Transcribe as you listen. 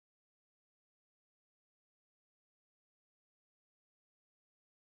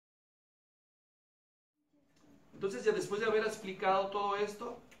Entonces, ya después de haber explicado todo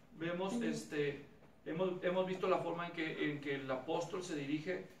esto, vemos, hemos visto la forma en que el apóstol se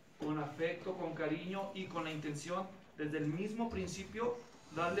dirige con afecto, con cariño y con la intención, desde el mismo principio,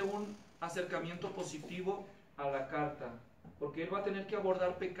 darle un acercamiento positivo a la carta, porque él va a tener que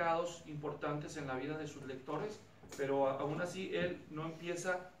abordar pecados importantes en la vida de sus lectores, pero aún así él no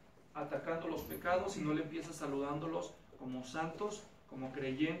empieza atacando los pecados, sino le empieza saludándolos como santos, como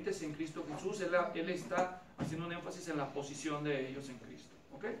creyentes en Cristo Jesús. Él está haciendo un énfasis en la posición de ellos en Cristo.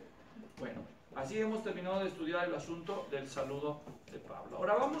 ¿Ok? Bueno, así hemos terminado de estudiar el asunto del saludo de Pablo.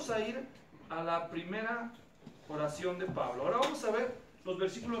 Ahora vamos a ir a la primera oración de Pablo. Ahora vamos a ver los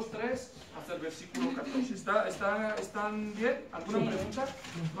versículos 3 hasta el versículo 14. ¿Están bien? ¿Alguna pregunta?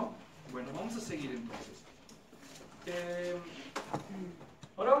 ¿No? Bueno, vamos a seguir entonces.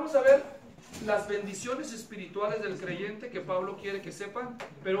 Ahora vamos a ver las bendiciones espirituales del creyente que Pablo quiere que sepan,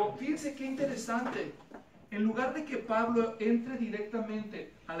 pero fíjense qué interesante. En lugar de que Pablo entre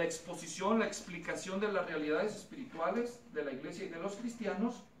directamente a la exposición, la explicación de las realidades espirituales de la iglesia y de los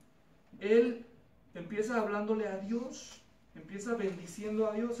cristianos, él empieza hablándole a Dios, empieza bendiciendo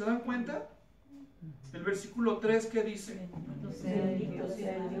a Dios. ¿Se dan cuenta? El versículo 3, ¿qué dice? Entonces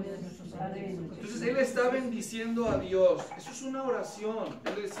él está bendiciendo a Dios. Eso es una oración.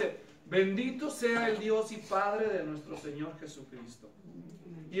 Él dice: bendito sea el Dios y Padre de nuestro Señor Jesucristo.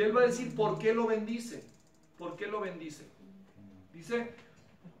 Y él va a decir por qué lo bendice. ¿Por qué lo bendice?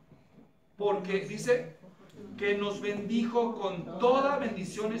 Porque dice que nos bendijo con toda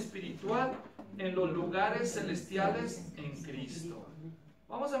bendición espiritual en los lugares celestiales en Cristo.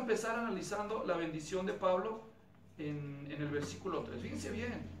 Vamos a empezar analizando la bendición de Pablo en el versículo 3. Fíjense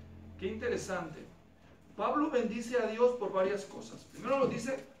bien, qué interesante. Pablo bendice a Dios por varias cosas. Primero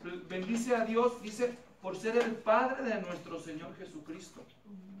bendice a Dios, dice, por ser el Padre de nuestro Señor Jesucristo.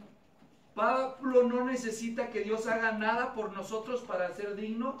 Pablo no necesita que Dios haga nada por nosotros para ser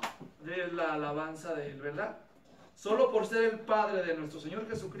digno de la alabanza de Él, ¿verdad? Solo por ser el Padre de nuestro Señor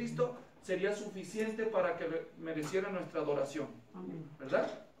Jesucristo sería suficiente para que mereciera nuestra adoración,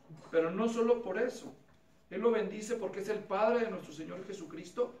 ¿verdad? Pero no solo por eso. Él lo bendice porque es el Padre de nuestro Señor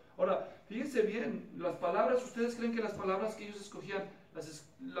Jesucristo. Ahora, fíjense bien, las palabras, ¿ustedes creen que las palabras que ellos escogían,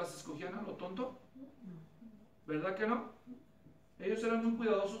 las escogían a lo tonto? ¿Verdad que no? Ellos eran muy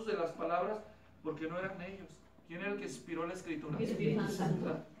cuidadosos de las palabras porque no eran ellos. ¿Quién era el que inspiró la escritura? El Espíritu Santo.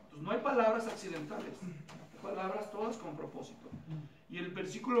 Entonces no hay palabras accidentales, hay palabras todas con propósito. Y el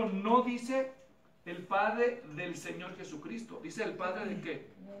versículo no dice el Padre del Señor Jesucristo, dice el Padre de ¿qué?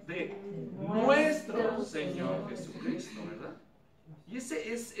 De nuestro Señor Jesucristo, ¿verdad? Y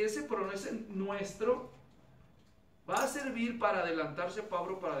ese pronombre nuestro va a servir para adelantarse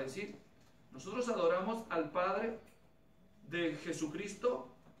Pablo para decir: nosotros adoramos al Padre de Jesucristo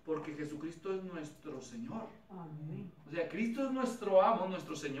porque Jesucristo es nuestro Señor. O sea, Cristo es nuestro amo,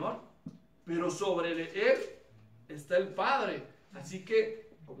 nuestro Señor, pero sobre Él está el Padre. Así que,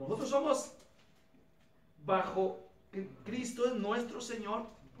 como nosotros somos bajo Cristo es nuestro Señor,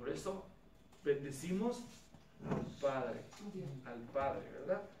 por eso bendecimos al Padre,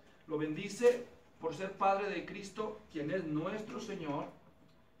 ¿verdad? Lo bendice por ser Padre de Cristo, quien es nuestro Señor.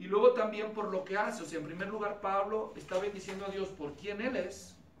 Y luego también por lo que hace. O sea, en primer lugar, Pablo está bendiciendo a Dios por quien Él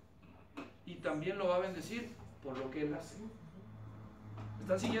es, y también lo va a bendecir por lo que Él hace.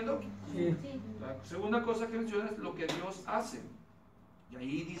 ¿Están siguiendo? Sí. La segunda cosa que menciona es lo que Dios hace. Y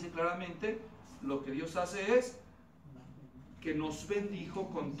ahí dice claramente, lo que Dios hace es que nos bendijo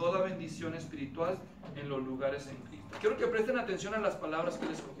con toda bendición espiritual en los lugares en Cristo. Quiero que presten atención a las palabras que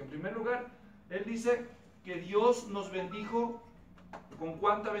Él escoge. En primer lugar, Él dice que Dios nos bendijo. ¿Con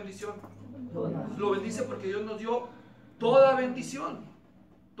cuánta bendición? Lo bendice porque Dios nos dio toda bendición,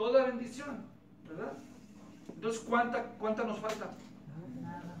 ¿verdad? Entonces, ¿cuánta nos falta?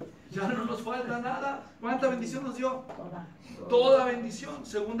 Ya no nos falta nada. ¿Cuánta bendición nos dio? Toda bendición.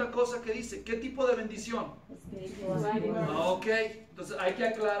 Segunda cosa que dice, ¿qué tipo de bendición? Ok, entonces hay que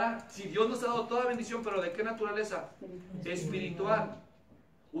aclarar, si Dios nos ha dado toda bendición, pero ¿de qué naturaleza? Espiritual.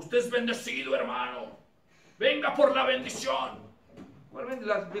 Usted es bendecido, hermano. Venga por la bendición.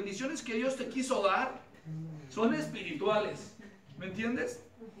 Las bendiciones que Dios te quiso dar son espirituales, ¿me entiendes?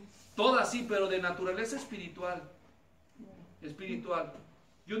 Todas sí, pero de naturaleza espiritual.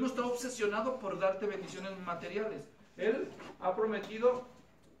 Dios no está obsesionado por darte bendiciones materiales. Él ha prometido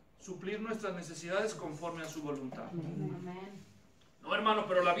suplir nuestras necesidades conforme a su voluntad. No, hermano,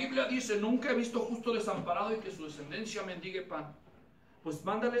 pero la Biblia dice: nunca he visto justo desamparado y que su descendencia mendigue pan. Pues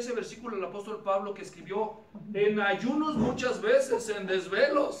mándale ese versículo al apóstol Pablo que escribió en ayunos muchas veces, en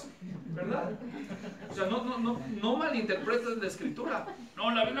desvelos, ¿verdad? O sea, no malinterpretes la escritura.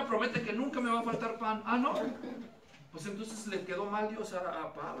 No, la Biblia promete que nunca me va a faltar pan. Ah, no. Pues entonces le quedó mal Dios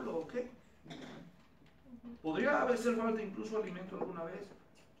a Pablo, ¿o qué? Podría haberse falta incluso alimento alguna vez.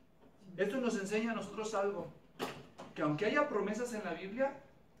 Esto nos enseña a nosotros algo, que aunque haya promesas en la Biblia,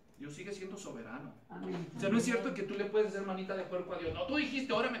 Dios sigue siendo soberano. O sea, no es cierto que tú le puedes hacer manita de puerco a Dios. No, tú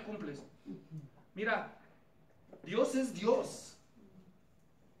dijiste, ahora me cumples. Mira, Dios es Dios.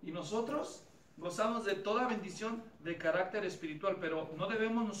 Y nosotros gozamos de toda bendición de carácter espiritual, pero no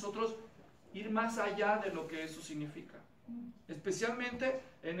debemos nosotros ir más allá de lo que eso significa. Especialmente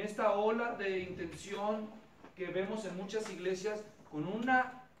en esta ola de intención que vemos en muchas iglesias con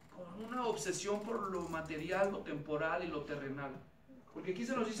una obsesión por lo material, lo temporal y lo terrenal. Porque aquí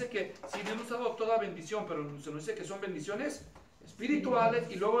se nos dice que si Dios nos ha dado toda bendición, pero se nos dice que son bendiciones espirituales,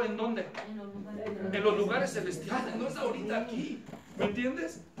 y luego ¿en dónde? En los lugares celestiales. No es ahorita aquí, ¿me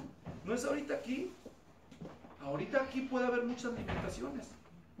entiendes? No es ahorita aquí. Ahorita aquí puede haber muchas limitaciones,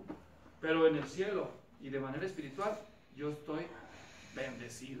 pero en el cielo y de manera espiritual yo estoy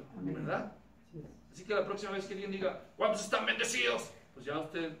bendecido, ¿verdad? Así que la próxima vez que alguien diga, ¿cuántos están bendecidos? Pues ya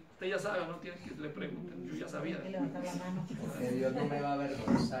usted ya sabe, no tiene que le pregunten, yo ya sabía. Porque Dios no me va a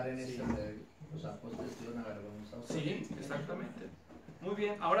avergonzar en esto de los apóstoles que iban a avergonzar. Sí, exactamente. Muy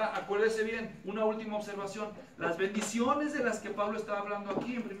bien, ahora acuérdese bien, una última observación. Las bendiciones de las que Pablo estaba hablando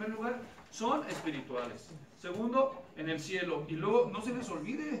aquí, en primer lugar, son espirituales. Segundo, en el cielo. Y luego, no se les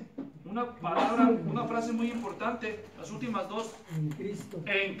olvide, una palabra, una frase muy importante, las últimas dos. En Cristo.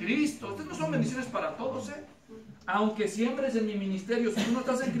 En Cristo. Estas no son bendiciones para todos, ¿eh? Aunque siembres en mi ministerio, si tú no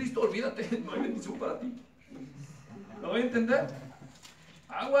estás en Cristo, olvídate, no hay bendición para ti. ¿Lo voy a entender?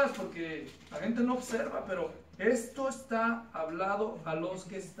 Aguas, porque la gente no observa, pero esto está hablado a los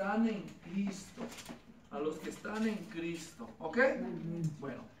que están en Cristo. A los que están en Cristo. ¿Ok?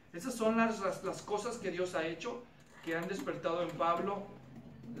 Bueno, esas son las cosas que Dios ha hecho, que han despertado en Pablo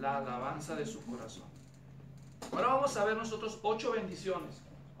la alabanza de su corazón. Ahora vamos a ver nosotros 8 bendiciones.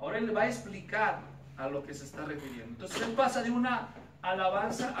 Ahora él va a explicar a lo que se está refiriendo. Entonces él pasa de una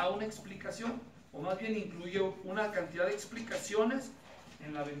alabanza a una explicación, o más bien incluye una cantidad de explicaciones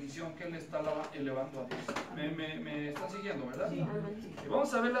en la bendición que él está elevando a Dios. ¿Me están siguiendo, verdad? Sí. Y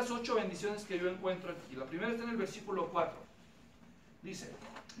vamos a ver las 8 bendiciones que yo encuentro aquí. La primera está en el versículo 4. Dice,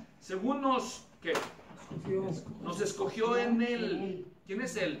 según nos escogió en él. ¿Quién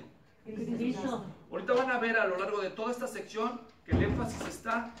es él? Cristo. Ahorita van a ver a lo largo de toda esta sección que el énfasis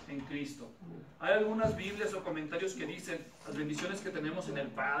está en Cristo. Hay algunas Biblias o comentarios que dicen las bendiciones que tenemos en el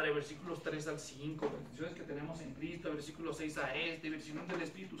Padre, versículos 3 al 5, bendiciones que tenemos en Cristo, versículos 6 a bendiciones del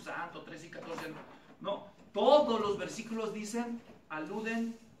Espíritu Santo, 3 y 14. No, todos los versículos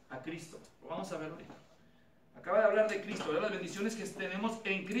aluden a Cristo. Lo vamos a ver ahorita. Acaba de hablar de Cristo, de las bendiciones que tenemos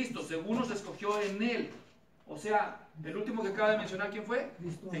en Cristo, según nos escogió en Él. O sea, el último que acaba de mencionar, ¿quién fue?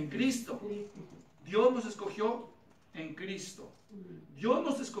 En Cristo. Dios nos escogió en Cristo. Dios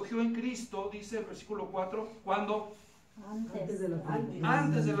nos escogió en Cristo, dice el versículo 4, ¿cuándo? Antes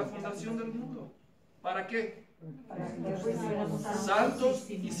de la fundación del mundo. ¿Para qué? Santos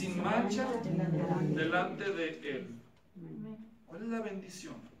y sin mancha delante de Él. ¿Cuál es la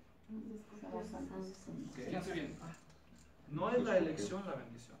bendición? Fíjense bien. No es la elección la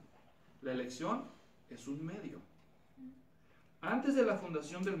bendición. La elección es un medio. Antes de la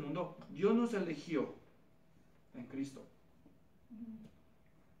fundación del mundo, Dios nos eligió en Cristo.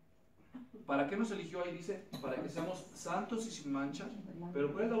 ¿Para qué nos eligió? Ahí dice, para que seamos santos y sin mancha.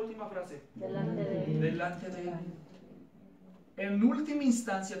 Pero ¿cuál es la última frase? Delante de Él. En última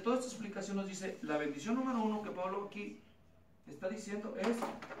instancia, toda esta explicación nos dice, la bendición número 1 que Pablo aquí está diciendo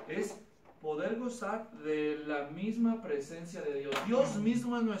es poder gozar de la misma presencia de Dios. Dios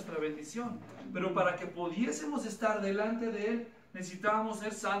mismo es nuestra bendición. Pero para que pudiésemos estar delante de Él, necesitábamos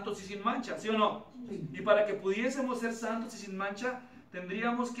ser santos y sin mancha, ¿sí o no? Sí. Y para que pudiésemos ser santos y sin mancha,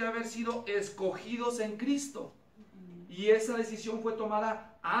 tendríamos que haber sido escogidos en Cristo. Y esa decisión fue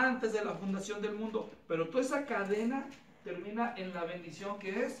tomada antes de la fundación del mundo. Pero toda esa cadena termina en la bendición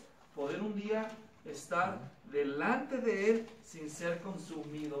que es poder un día estar delante de Él sin ser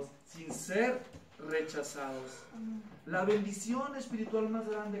consumidos, sin ser rechazados. La bendición espiritual más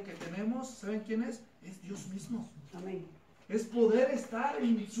grande que tenemos, ¿saben quién es? Es Dios mismo. Amén. Es poder estar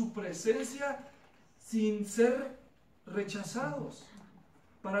en su presencia sin ser rechazados.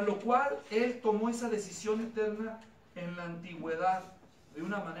 Para lo cual Él tomó esa decisión eterna en la antigüedad de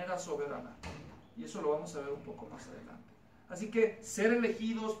una manera soberana. Y eso lo vamos a ver un poco más adelante. Así que ser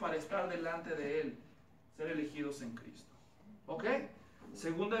elegidos para estar delante de Él, ser elegidos en Cristo. ¿Ok?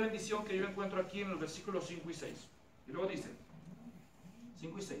 Segunda bendición que yo encuentro aquí en los versículos 5 y 6. Y luego dice,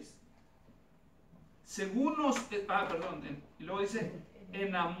 5 y 6. Y luego dice,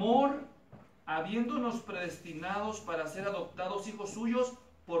 en amor, habiéndonos predestinados para ser adoptados hijos suyos,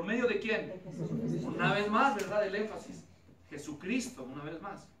 ¿por medio de quién? Una vez más, ¿verdad? El énfasis. Jesucristo, una vez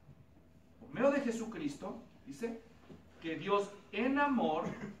más. Por medio de Jesucristo, dice, que Dios en amor,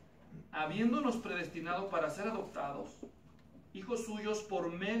 habiéndonos predestinado para ser adoptados, hijos suyos por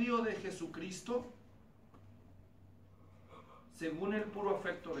medio de Jesucristo, según el puro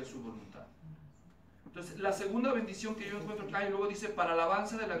afecto de su voluntad. Entonces, la segunda bendición que yo encuentro acá, y luego dice, para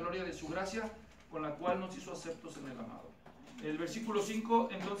alabanza de la gloria de su gracia, con la cual nos hizo aceptos en el amado. El versículo 5,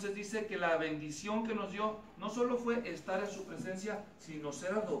 entonces, dice que la bendición que nos dio, no solo fue estar en su presencia, sino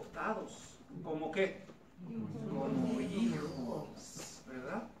ser adoptados. ¿Cómo qué? Como hijos,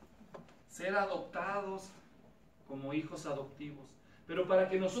 ¿verdad? Ser adoptados como hijos adoptivos. Pero para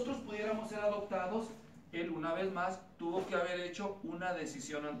que nosotros pudiéramos ser adoptados, Él una vez más tuvo que haber hecho una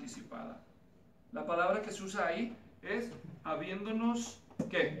decisión anticipada. La palabra que se usa ahí es habiéndonos,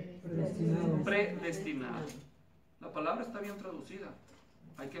 ¿qué? Predestinado. La palabra está bien traducida,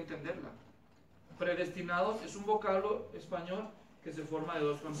 hay que entenderla. Predestinados es un vocablo español que se forma de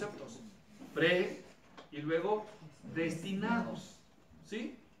dos conceptos. Pre y luego destinados.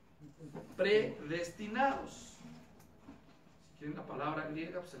 ¿Sí? Predestinados. Si quieren la palabra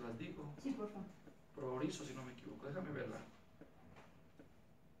griega, pues se las digo. Sí, por favor. Proorizo, si no me equivoco. Déjame verla.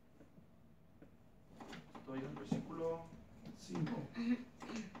 Estoy en el versículo 5.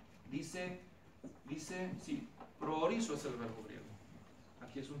 Dice, sí, proorizo es el verbo griego.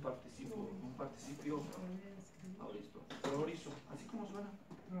 Aquí es un participio auristo. Proorizo, así como suena.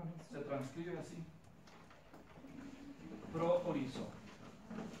 Se transcribe así. Proorizo.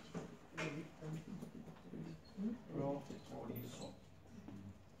 Proorizo.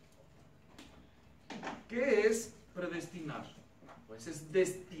 ¿Qué es predestinar? Pues es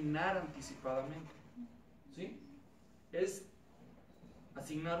destinar anticipadamente. ¿Sí? Es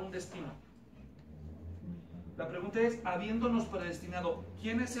asignar un destino. La pregunta es, habiéndonos predestinado,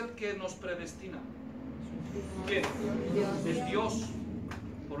 ¿quién es el que nos predestina? ¿Quién? Es Dios,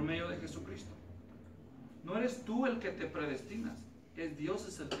 por medio de Jesucristo. No eres tú el que te predestinas, es Dios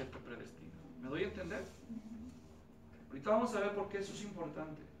es el que te predestina. ¿Me doy a entender? Ahorita vamos a ver por qué eso es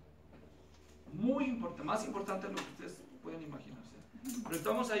importante. Muy importante, más importante de lo que ustedes pueden imaginarse. Pero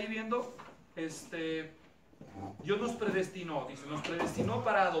estamos ahí viendo, Dios nos predestinó, dice, nos predestinó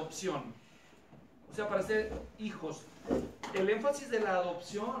para adopción. O sea, para ser hijos. El énfasis de la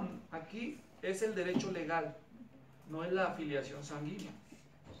adopción aquí es el derecho legal, no es la afiliación sanguínea.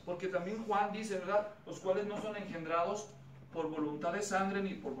 Porque también Juan dice, ¿verdad? Los cuales no son engendrados por voluntad de sangre,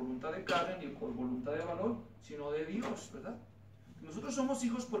 ni por voluntad de carne, ni por voluntad de varón, sino de Dios, ¿verdad? Nosotros somos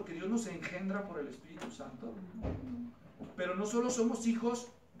hijos porque Dios nos engendra por el Espíritu Santo. Pero no solo somos hijos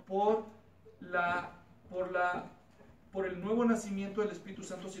por el nuevo nacimiento del Espíritu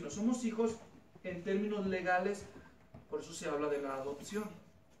Santo, sino somos hijos en términos legales, por eso se habla de la adopción.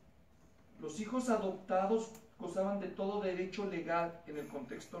 Los hijos adoptados gozaban de todo derecho legal en el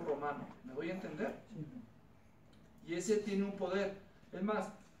contexto romano. ¿Me doy a entender? Y ese tiene un poder. Es más,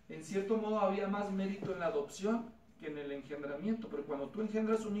 en cierto modo había más mérito en la adopción que en el engendramiento, pero cuando tú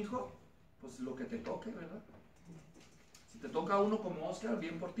engendras un hijo, pues lo que te toque, ¿verdad? Si te toca uno como Oscar,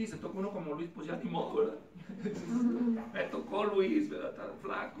 bien por ti. Si te toca uno como Luis, pues ya ni modo, ¿verdad? Me tocó Luis, ¿verdad? Está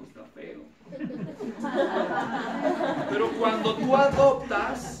flaco, está feo. Pero cuando tú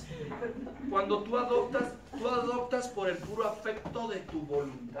adoptas por el puro afecto de tu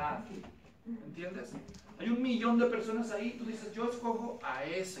voluntad. ¿Entiendes? Hay 1 millón de personas ahí, tú dices, yo escojo a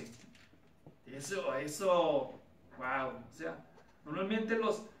ese. Eso, wow. O sea, normalmente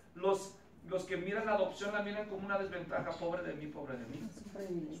los que miran la adopción la miran como una desventaja, pobre de mí, pobre de mí.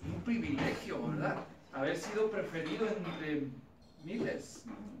 Es un privilegio, ¿verdad? Haber sido preferido entre miles.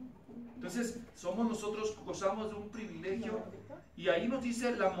 Entonces, nosotros gozamos de un privilegio y ahí nos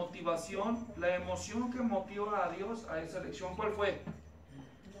dice la motivación, la emoción que motiva a Dios a esa elección. ¿Cuál fue?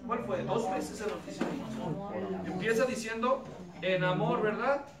 2 veces se nos dice ahí. Empieza diciendo en amor,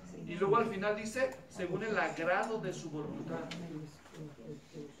 ¿verdad? Y luego al final dice según el agrado de su voluntad.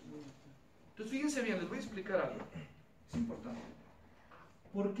 Entonces fíjense bien, les voy a explicar algo. Es importante.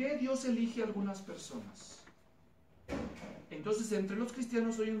 ¿Por qué Dios elige a algunas personas? Entonces, entre los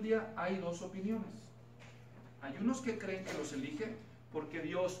cristianos hoy en día hay 2 opiniones. Hay unos que creen que los elige porque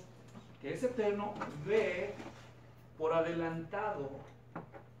Dios, que es eterno, ve por adelantado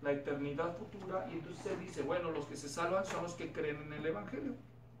la eternidad futura y entonces Él dice, bueno, los que se salvan son los que creen en el Evangelio.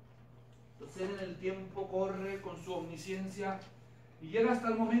 Entonces Él en el tiempo corre con su omnisciencia Y llega hasta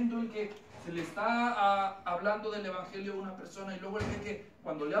el momento en que se le está hablando del evangelio a una persona y luego él ve que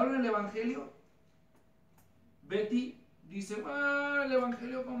cuando le hablan el evangelio, Betty dice, el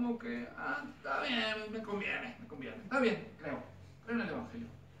evangelio como que, está bien, me conviene, está bien, creo en el evangelio.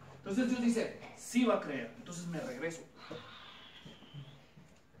 Entonces Dios dice, sí va a creer, entonces me regreso.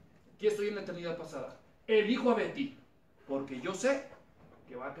 Aquí estoy en la eternidad pasada. Elijo a Betty, porque yo sé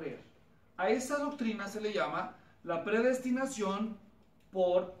que va a creer. A esta doctrina se le llama la predestinación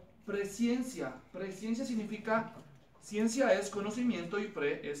por presciencia. Presciencia significa, ciencia es conocimiento y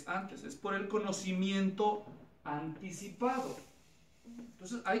pre es antes, es por el conocimiento anticipado.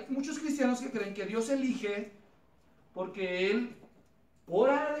 Entonces hay muchos cristianos que creen que Dios elige porque Él por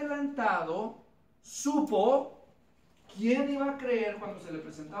adelantado supo quién iba a creer cuando se le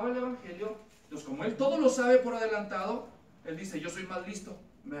presentaba el evangelio. Entonces como Él todo lo sabe por adelantado, Él dice, yo soy más listo,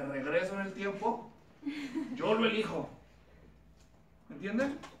 me regreso en el tiempo, yo lo elijo.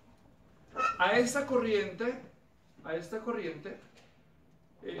 ¿Entienden? A esta corriente,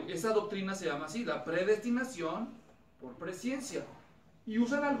 esa doctrina se llama así, la predestinación por presciencia. Y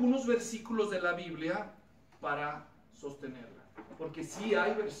usan algunos versículos de la Biblia para sostenerla. Porque sí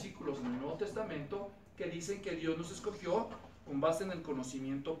hay versículos en el Nuevo Testamento que dicen que Dios nos escogió con base en el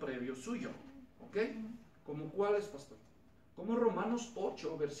conocimiento previo suyo. ¿Ok? ¿Como cuáles, pastor? Como Romanos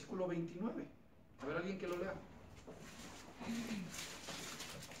 8, versículo 29. A ver, alguien que lo lea.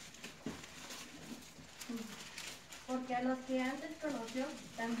 Porque a los que antes conoció,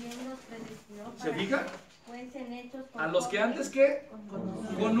 también los predestinó ¿Se fija? fuesen hechos A los que antes que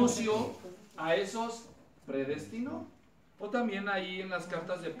conoció, a esos predestinó. O también ahí en las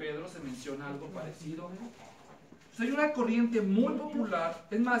cartas de Pedro se menciona algo parecido. Hay una corriente muy popular,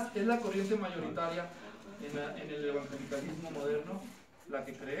 es más, es la corriente mayoritaria en el evangelicalismo moderno, la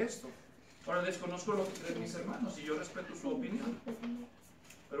que cree esto. Ahora desconozco lo que creen mis hermanos y yo respeto su opinión.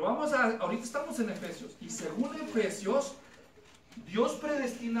 Pero ahorita estamos en Efesios, y según Efesios, Dios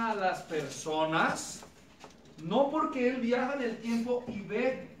predestina a las personas, no porque Él viaja en el tiempo y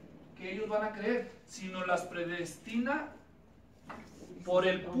ve que ellos van a creer, sino las predestina por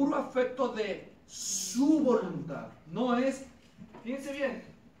el puro afecto de su voluntad. No es, fíjense bien,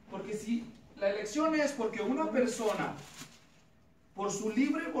 porque si la elección es porque una persona, por su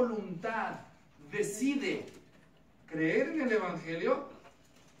libre voluntad, decide creer en el Evangelio,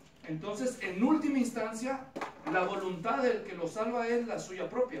 entonces en última instancia la voluntad del que lo salva es la suya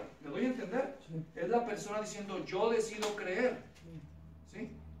propia. ¿Me doy a entender? Sí. Es la persona diciendo yo decido creer.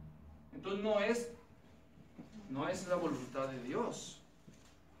 ¿Sí? Entonces no es la voluntad de Dios.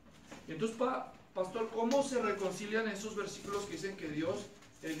 Entonces, pastor, ¿cómo se reconcilian esos versículos que dicen que Dios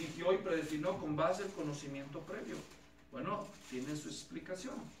eligió y predestinó con base en el conocimiento previo? Bueno, tiene su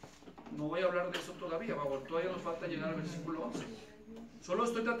explicación. No voy a hablar de eso todavía, todavía nos falta llegar al versículo 11. Solo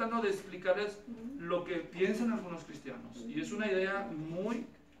estoy tratando de explicarles lo que piensan algunos cristianos. Y es una idea muy,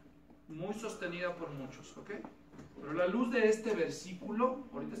 muy sostenida por muchos, ¿ok? Pero a la luz de este versículo,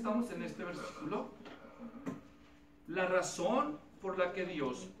 ahorita estamos en este versículo, la razón por la que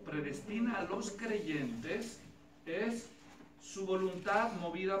Dios predestina a los creyentes es su voluntad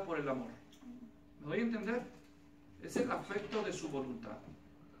movida por el amor. ¿Me doy a entender? Es el afecto de su voluntad.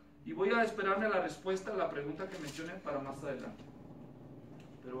 Y voy a esperarme a la respuesta a la pregunta que mencioné para más adelante.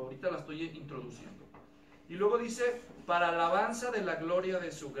 Pero ahorita la estoy introduciendo. Y luego dice, para alabanza de la gloria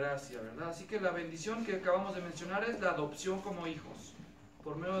de su gracia, ¿verdad? Así que la bendición que acabamos de mencionar es la adopción como hijos,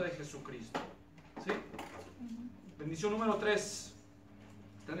 por medio de Jesucristo. ¿Sí? Bendición número 3.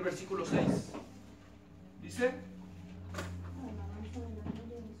 Está en el versículo 6. Dice,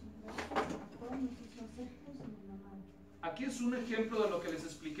 aquí es un ejemplo de lo que les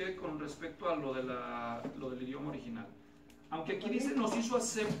expliqué con respecto a lo del idioma original. Aunque aquí dice nos hizo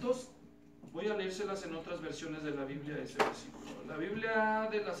aceptos, voy a leérselas en otras versiones de la Biblia ese versículo. La Biblia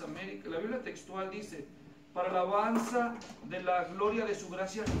de las Américas, la Biblia textual dice, para alabanza de la gloria de su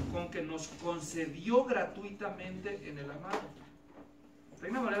gracia con que nos concedió gratuitamente en el amado.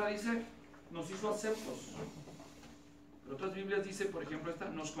 Reina Valera dice, nos hizo aceptos. Pero otras Biblias dice, por ejemplo, esta,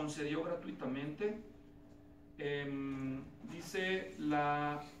 nos concedió gratuitamente. Dice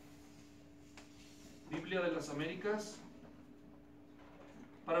la Biblia de las Américas,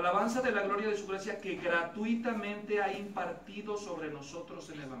 para alabanza de la gloria de su gracia que gratuitamente ha impartido sobre nosotros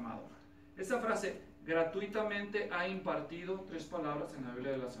en el amado. Esa frase, gratuitamente ha impartido, 3 palabras en la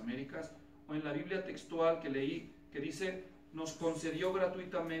Biblia de las Américas, o en la Biblia textual que leí, que dice, nos concedió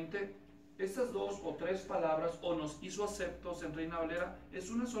gratuitamente, estas 2 o 3 palabras, o nos hizo aceptos en Reina Valera,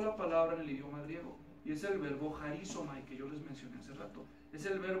 es una sola palabra en el idioma griego, y es el verbo charizomai que yo les mencioné hace rato. Es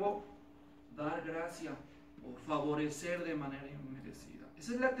el verbo dar gracia, o favorecer de manera inmerecida.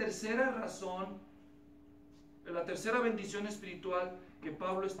 Esa es la tercera razón, la tercera bendición espiritual que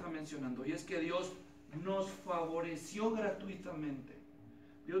Pablo está mencionando, y es que Dios nos favoreció gratuitamente.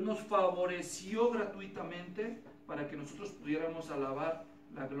 Dios nos favoreció gratuitamente para que nosotros pudiéramos alabar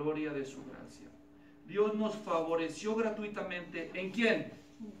la gloria de su gracia. Dios nos favoreció gratuitamente. ¿En quién?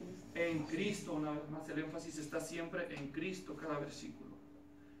 En Cristo. Una vez más, el énfasis está siempre en Cristo, cada versículo.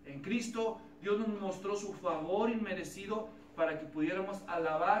 En Cristo, Dios nos mostró su favor inmerecido para que pudiéramos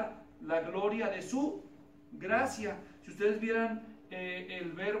alabar la gloria de su gracia. Si ustedes vieran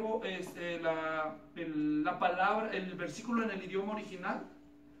el verbo, la palabra, el versículo en el idioma original,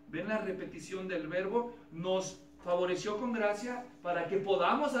 ven la repetición del verbo, nos favoreció con gracia para que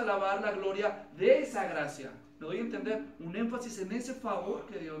podamos alabar la gloria de esa gracia. Me doy a entender, un énfasis en ese favor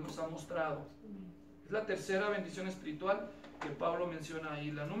que Dios nos ha mostrado. Es la tercera bendición espiritual que Pablo menciona ahí.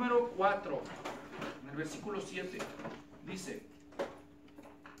 La número 4, en el versículo 7, dice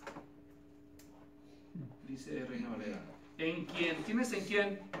Reina Valera, ¿en quién? ¿Quién es en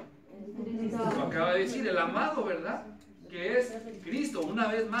quién? Lo acaba de decir, el amado, ¿verdad? Que es Cristo. Una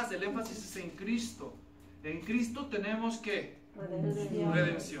vez más, el énfasis es en Cristo. En Cristo tenemos que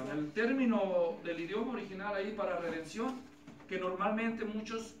redención. El término del idioma original ahí para redención, que normalmente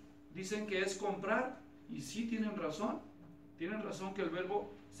muchos dicen que es comprar, y sí tienen razón que el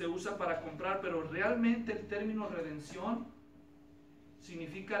verbo se usa para comprar, pero realmente el término redención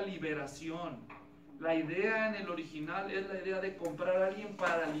significa liberación. La idea en el original es la idea de comprar a alguien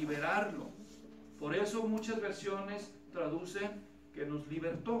para liberarlo. Por eso muchas versiones traducen que nos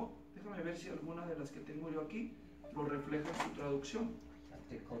libertó. Déjame ver si alguna de las que tengo yo aquí lo refleja en su traducción.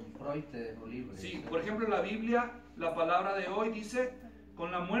 Te compró y te dejó libre. Sí, por ejemplo, la Biblia, la palabra de hoy dice: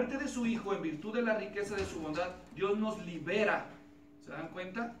 con la muerte de su Hijo, en virtud de la riqueza de su bondad, Dios nos libera. ¿Se dan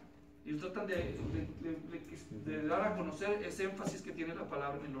cuenta? Y tratan de dar a conocer ese énfasis que tiene la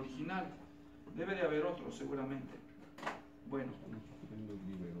palabra en el original. Debe de haber otro, seguramente. Bueno,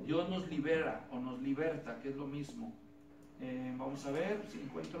 Dios nos libera o nos liberta, que es lo mismo. Vamos a ver si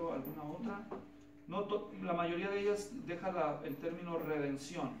encuentro alguna otra. No, la mayoría de ellas deja el término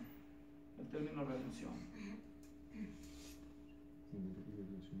redención. El término redención.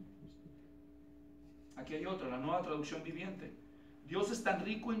 Aquí hay otra, la Nueva Traducción Viviente. Dios es tan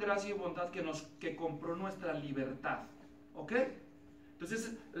rico en gracia y bondad que compró nuestra libertad. ¿Ok?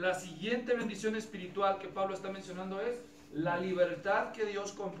 Entonces, la siguiente bendición espiritual que Pablo está mencionando es la libertad que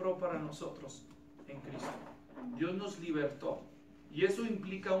Dios compró para nosotros en Cristo. Dios nos libertó. Y eso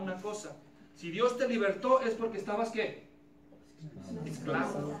implica una cosa. Si Dios te libertó es porque estabas, ¿qué?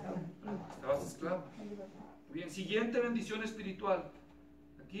 Esclavo. Estabas esclavo. Bien, siguiente bendición espiritual.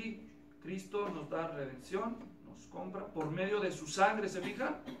 Aquí Cristo nos da redención, nos compra por medio de su sangre. ¿Se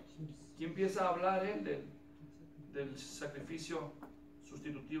fijan? Aquí empieza a hablar él del sacrificio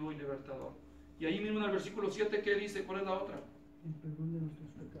sustitutivo y libertador. Y ahí mismo en el versículo 7, ¿qué dice? ¿Cuál es la otra?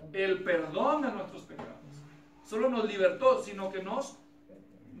 El perdón de nuestros pecados. Solo nos libertó, sino que nos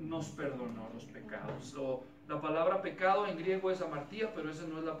perdonó los pecados. La palabra pecado en griego es amartía, pero esa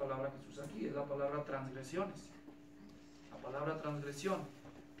no es la palabra que se usa aquí, es la palabra transgresiones. La palabra transgresión,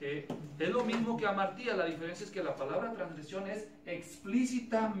 que es lo mismo que amartía, la diferencia es que la palabra transgresión es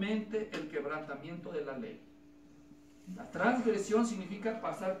explícitamente el quebrantamiento de la ley. La transgresión significa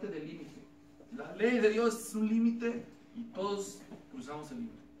pasarte del límite. La ley de Dios es un límite y todos cruzamos el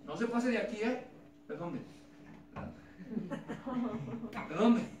límite. No se pase de aquí, ¿eh? ¿De dónde? ¿De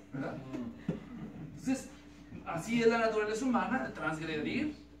dónde? ¿Verdad? Entonces, así es la naturaleza humana, de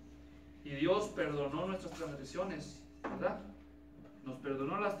transgredir. Y Dios perdonó nuestras transgresiones, ¿verdad? Nos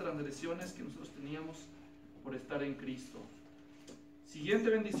perdonó las transgresiones que nosotros teníamos por estar en Cristo. Siguiente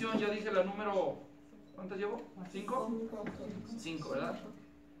bendición, ya dije la número... ¿Cuántas llevo? ¿5? 5, ¿verdad?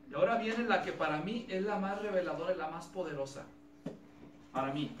 Y ahora viene la que para mí es la más reveladora y la más poderosa.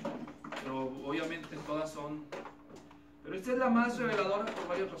 Para mí. Pero obviamente todas son... Pero esta es la más reveladora por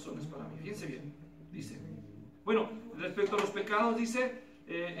varias razones para mí. Fíjense bien. Dice... Bueno, respecto a los pecados, dice...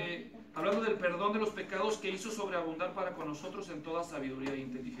 hablando del perdón de los pecados que hizo sobreabundar para con nosotros en toda sabiduría e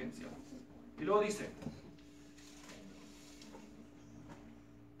inteligencia. Y luego dice...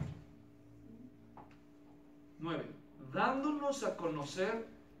 9. Dándonos a conocer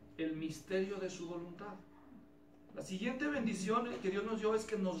el misterio de su voluntad. La siguiente bendición que Dios nos dio es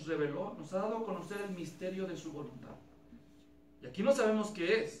que nos reveló, nos ha dado a conocer el misterio de su voluntad. Y aquí no sabemos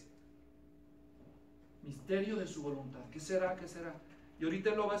qué es. Misterio de su voluntad. ¿Qué será? ¿Qué será? Y ahorita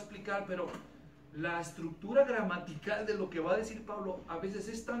él lo va a explicar, pero la estructura gramatical de lo que va a decir Pablo a veces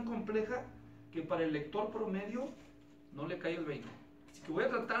es tan compleja que para el lector promedio no le cae el 20. Así que voy a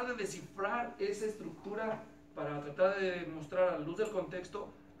tratar de descifrar esa estructura para tratar de mostrar a la luz del contexto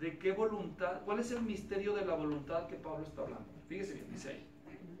de qué voluntad, cuál es el misterio de la voluntad que Pablo está hablando. Fíjese bien, dice ahí.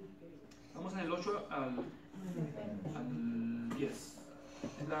 Vamos en el 8 al 10. Es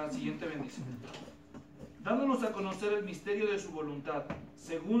la siguiente bendición. Dándonos a conocer el misterio de su voluntad,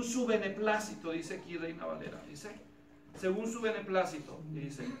 según su beneplácito, dice aquí Reina Valera, dice, según su beneplácito,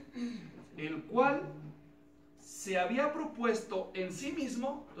 dice, el cual se había propuesto en sí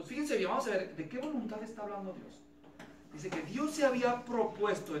mismo. Entonces fíjense bien, vamos a ver de qué voluntad está hablando Dios. Dice que Dios se había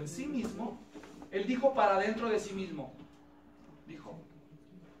propuesto en sí mismo. Él dijo para dentro de sí mismo, dijo,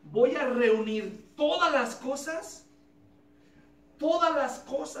 voy a reunir todas las cosas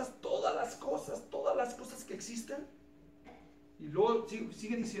que existen. Y luego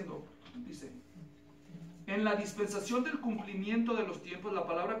sigue diciendo, dice, en la dispensación del cumplimiento de los tiempos. La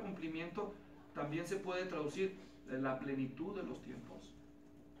palabra cumplimiento también se puede traducir de la plenitud de los tiempos.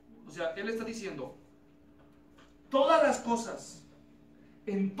 O sea, él está diciendo, todas las cosas,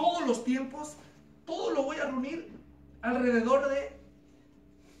 en todos los tiempos, todo lo voy a reunir alrededor de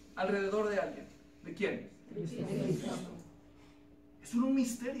alguien. ¿De quién? Cristo. Es un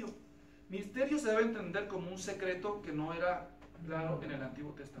misterio. Misterio se debe entender como un secreto que no era claro en el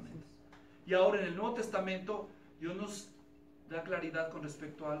Antiguo Testamento. Y ahora en el Nuevo Testamento Dios nos da claridad con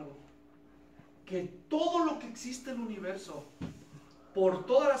respecto a algo. Que todo lo que existe en el universo,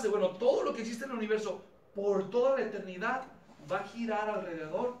 todo lo que existe en el universo, por toda la eternidad, va a girar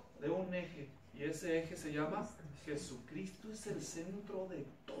alrededor de un eje. Y ese eje se llama Jesucristo. Es el centro de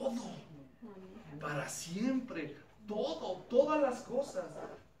todo. Para siempre. Todas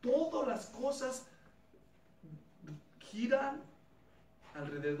las cosas giran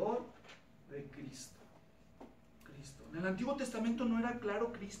alrededor de Cristo. En el Antiguo Testamento no era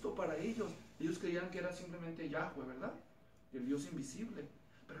claro Cristo para ellos. Ellos creían que era simplemente Yahweh, ¿verdad? El Dios invisible.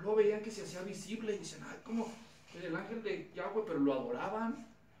 Pero luego veían que se hacía visible y dicen, ay, como el ángel de Yahweh, pero lo adoraban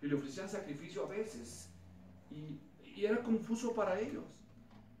y le ofrecían sacrificio a veces. Y era confuso para ellos.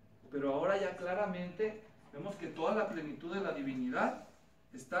 Pero ahora ya claramente vemos que toda la plenitud de la divinidad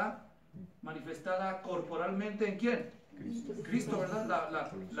está manifestada corporalmente ¿en quién? Cristo,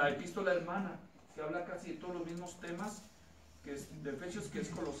 ¿verdad? La epístola hermana, que habla casi de todos los mismos temas que es de Efesios, que es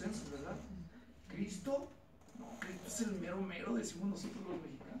Colosenses, ¿verdad? Cristo, no, Cristo es el mero, decimos nosotros los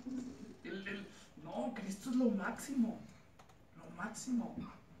mexicanos. No, Cristo es lo máximo.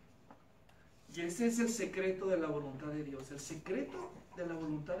 Y ese es el secreto de la voluntad de Dios. El secreto de la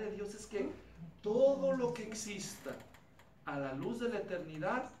voluntad de Dios es que todo lo que exista a la luz de la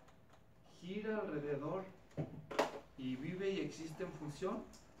eternidad gira alrededor y vive y existe en función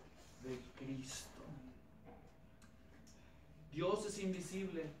de Cristo. Dios es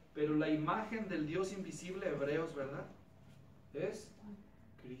invisible, pero la imagen del Dios invisible, Hebreos, ¿verdad? Es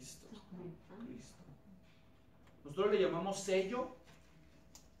Cristo. Nosotros le llamamos sello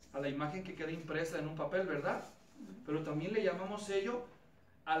a la imagen que queda impresa en un papel, ¿verdad? Pero también le llamamos sello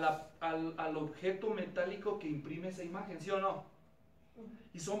al objeto metálico que imprime esa imagen, ¿sí o no?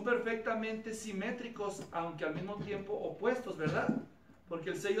 Y son perfectamente simétricos, aunque al mismo tiempo opuestos, ¿verdad?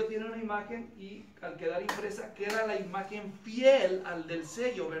 Porque el sello tiene una imagen y al quedar impresa queda la imagen fiel al del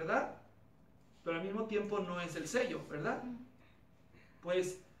sello, ¿verdad? Pero al mismo tiempo no es el sello, ¿verdad?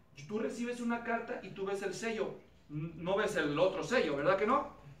 Pues tú recibes una carta y tú ves el sello, no ves el otro sello, ¿verdad que no?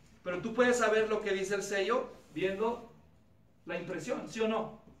 Pero tú puedes saber lo que dice el sello viendo la impresión, ¿sí o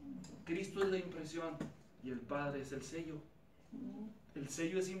no? Cristo es la impresión y el Padre es el sello. El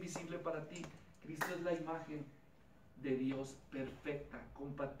sello es invisible para ti. Cristo es la imagen de Dios perfecta,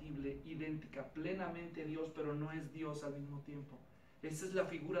 compatible, idéntica, plenamente Dios, pero no es Dios al mismo tiempo. Esa es la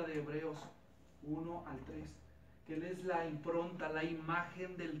figura de Hebreos 1 al 3, que Él es la impronta, la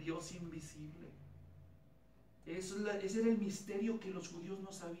imagen del Dios invisible. Ese era el misterio que los judíos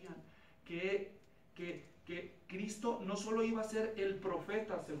no sabían, que Cristo no solo iba a ser el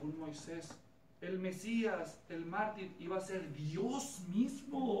profeta según Moisés, el Mesías, el mártir, iba a ser Dios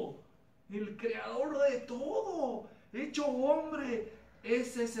mismo, el creador de todo, hecho hombre.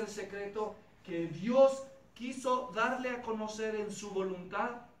 Ese es el secreto que Dios quiso darle a conocer en su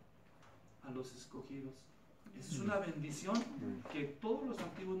voluntad a los escogidos. Esa es una bendición que todos los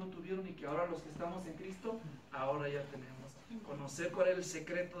antiguos no tuvieron y que ahora los que estamos en Cristo, ahora ya tenemos. Conocer cuál es el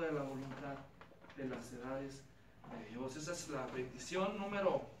secreto de la voluntad de las edades de Dios. Esa es la bendición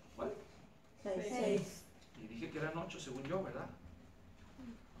número, ¿cuál? 6. Y dije que eran 8 según yo, ¿verdad?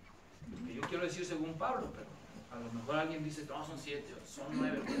 Que yo quiero decir según Pablo, pero a lo mejor alguien dice, no, son 7, son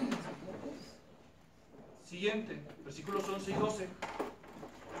 9. Siguiente, versículos 11 y 12.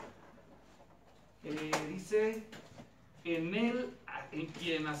 Dice, en él, en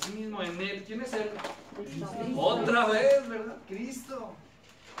quien, asimismo en Él. ¿Quién es Él? Cristo. Otra vez, ¿verdad? Cristo.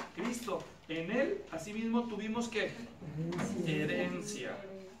 Cristo. En Él, asimismo, tuvimos que herencia.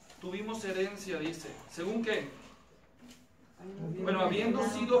 Tuvimos herencia, dice. ¿Según qué? Bueno, habiendo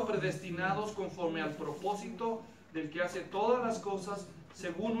sido predestinados conforme al propósito del que hace todas las cosas,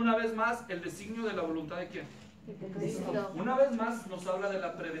 según una vez más el designio de la voluntad de quién. Cristo. Una vez más nos habla de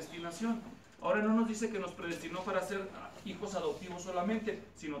la predestinación. Ahora no nos dice que nos predestinó para ser hijos adoptivos solamente,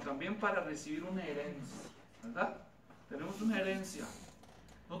 sino también para recibir una herencia, ¿verdad? Tenemos una herencia.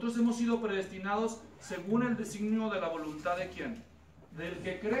 Nosotros hemos sido predestinados según el designio de la voluntad de quién. ¿Del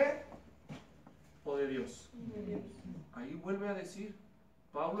que cree o de Dios? Ahí vuelve a decir,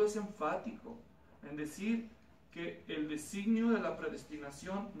 Pablo es enfático en decir que el designio de la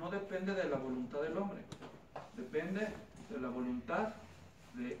predestinación no depende de la voluntad del hombre, depende de la voluntad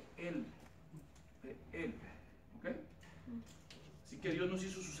de Él. De Él. ¿Ok? Así que Dios nos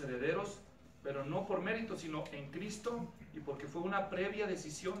hizo sus herederos, pero no por mérito, sino en Cristo, y porque fue una previa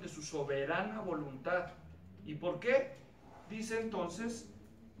decisión de su soberana voluntad. ¿Y por qué? Dice entonces,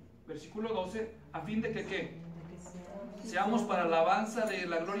 versículo 12, a fin de que ¿qué? Seamos para alabanza de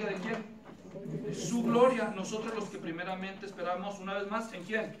la gloria de quién. De su gloria. Nosotros los que primeramente esperamos una vez más, ¿en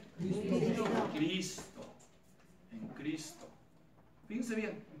quién? Cristo. Cristo. En Cristo. Fíjense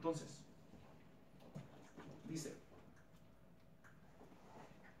bien, entonces. Dice,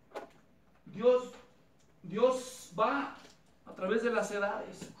 Dios va a través de las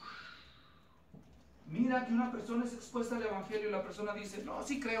edades. Mira que una persona es expuesta al Evangelio y la persona dice, no,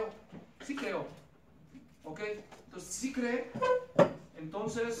 sí creo. ¿Ok? Entonces, sí cree.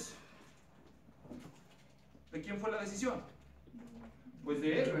 Entonces, ¿de quién fue la decisión? Pues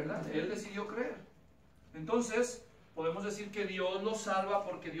de él, ¿verdad? Él decidió creer. Entonces, podemos decir que Dios lo salva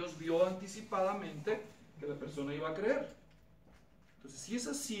porque Dios vio anticipadamente que la persona iba a creer. Entonces, si es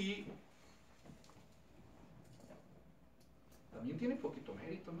así, también tiene poquito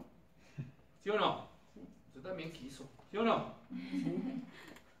mérito, ¿no? ¿Sí o no? Usted también quiso, ¿sí o no?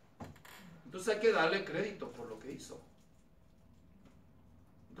 Entonces hay que darle crédito por lo que hizo.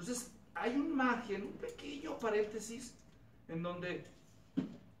 Entonces hay un margen, un pequeño paréntesis, en donde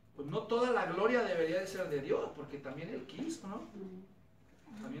pues no toda la gloria debería de ser de Dios, porque también Él quiso, ¿no?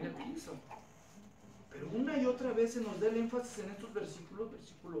 También Él quiso. Pero una y otra vez se nos da el énfasis en estos versículos,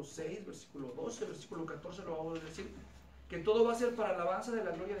 versículo 6, versículo 12, versículo 14, lo vamos a decir, que todo va a ser para alabanza de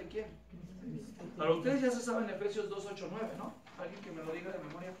la gloria de ¿quién? Para ustedes ya se saben Efesios 2, 8, 9, ¿no? Alguien que me lo diga de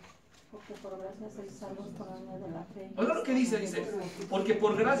memoria. Porque por gracia sois salvos por medio de la fe. Oiga lo que dice, porque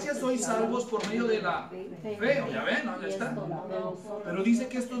por gracia sois salvos por medio de la fe, ya ven, ¿no? Ya está. Pero dice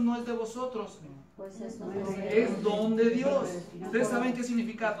que esto no es de vosotros, Pues eso es don de Dios. Ustedes saben qué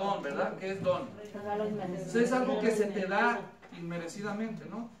significa don, ¿verdad? ¿Qué es don? Es algo que se te da inmerecidamente,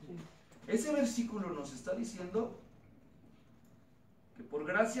 ¿no? Ese versículo nos está diciendo que por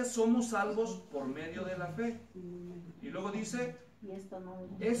gracia somos salvos por medio de la fe. Y luego dice,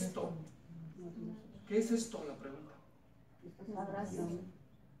 esto. ¿Qué es esto? La pregunta. La gracia.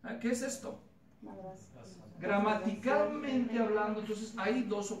 ¿Qué es esto? La gracia. Gramaticalmente hablando, entonces hay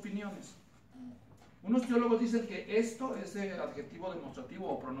dos opiniones. Unos teólogos dicen que esto, ese adjetivo demostrativo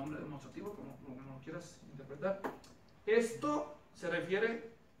o pronombre demostrativo, como lo quieras interpretar, esto se refiere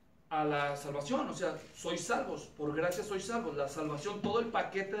a la salvación, o sea, sois salvos, por gracia sois salvos. La salvación, todo el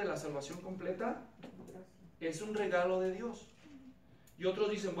paquete de la salvación completa es un regalo de Dios. Y otros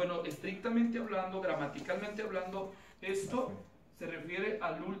dicen, bueno, estrictamente hablando, gramaticalmente hablando, esto se refiere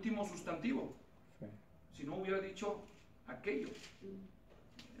al último sustantivo. Si no hubiera dicho aquello.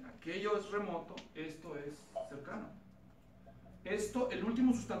 Aquello es remoto, esto es cercano. Esto, el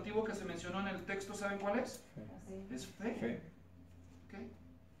último sustantivo que se mencionó en el texto, ¿saben cuál es? Es fe. ¿Okay?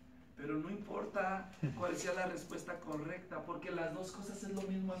 Pero no importa cuál sea la respuesta correcta, porque las dos cosas es lo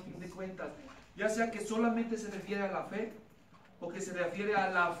mismo a fin de cuentas. Ya sea que solamente se refiere a la fe, o que se refiere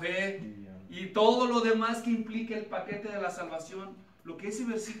a la fe y todo lo demás que implica el paquete de la salvación. Lo que ese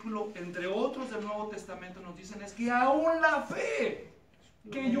versículo, entre otros del Nuevo Testamento, nos dicen es que aún la fe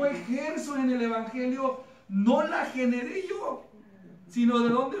que yo ejerzo en el Evangelio no la generé yo, sino ¿de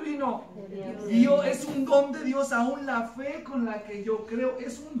dónde vino? Dios. Es un don de Dios, aún la fe con la que yo creo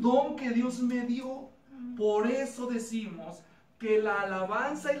es un don que Dios me dio. Por eso decimos que la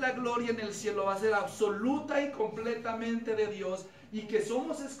alabanza y la gloria en el cielo va a ser absoluta y completamente de Dios, y que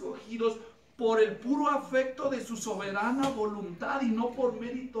somos escogidos por el puro afecto de su soberana voluntad y no por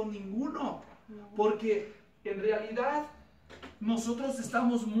mérito ninguno, porque en realidad nosotros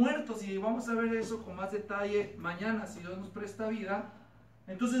estamos muertos, y vamos a ver eso con más detalle mañana si Dios nos presta vida.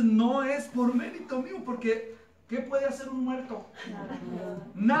 Entonces no es por mérito mío, porque ¿Qué puede hacer un muerto?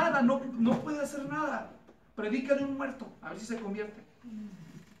 Nada, no puede hacer nada. Predícale a un muerto, a ver si se convierte.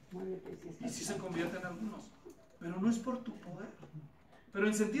 Y si se convierten algunos. Pero no es por tu poder. Pero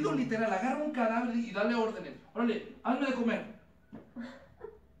en sentido literal, agarra un cadáver y dale órdenes. Órale, hazme de comer.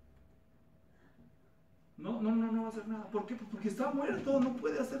 No va a hacer nada. ¿Por qué? Porque está muerto, no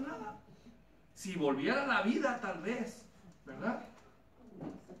puede hacer nada. Si volviera a la vida, tal vez, ¿verdad?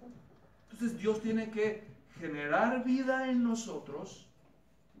 Entonces Dios tiene que generar vida en nosotros,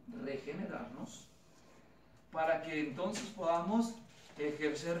 regenerarnos, para que entonces podamos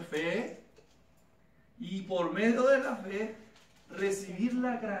ejercer fe y por medio de la fe recibir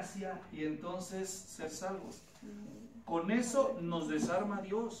la gracia y entonces ser salvos. Con eso nos desarma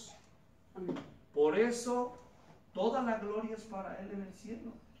Dios. Por eso toda la gloria es para Él en el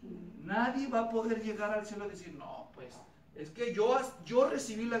cielo. Nadie va a poder llegar al cielo y decir, no, pues es que yo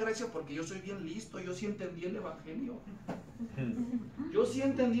recibí la gracia porque yo soy bien listo, yo sí entendí el evangelio. Yo sí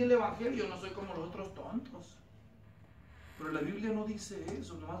entendí el evangelio, no soy como los otros tontos. Pero la Biblia no dice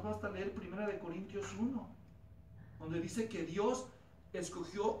eso, nomás basta leer 1 Corintios 1, donde dice que Dios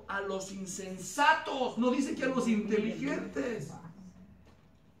escogió a los insensatos, no dice que a los inteligentes.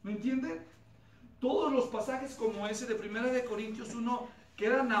 ¿Me entienden? Todos los pasajes como ese de 1 Corintios 1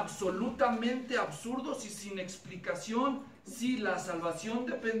 quedan absolutamente absurdos y sin explicación si la salvación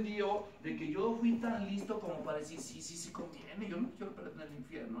dependió de que yo fui tan listo como para decir, sí conviene, yo no quiero perder en el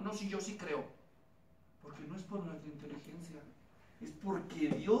infierno. No, sí, yo sí creo. Porque no es por nuestra inteligencia, es porque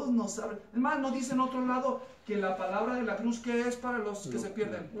Dios nos sabe. Es más, nos dice en otro lado que la palabra de la cruz, ¿qué es para los que se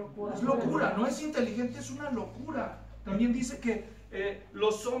pierden? Es locura, no es inteligente, es una locura. También dice que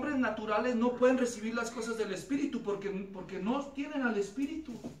los hombres naturales no pueden recibir las cosas del Espíritu porque no tienen al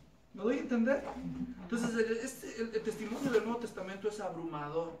Espíritu. ¿Me doy a entender? Entonces el testimonio del Nuevo Testamento es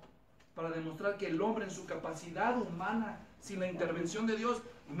abrumador para demostrar que el hombre en su capacidad humana, sin la intervención de Dios,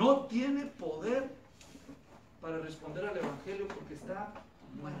 no tiene poder para responder al Evangelio porque está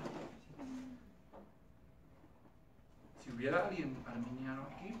muerto. Si hubiera alguien arminiano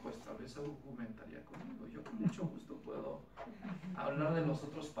aquí, pues tal vez argumentaría conmigo. Yo con mucho gusto puedo hablar de los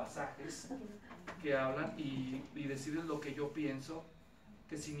otros pasajes que hablan y decirles lo que yo pienso,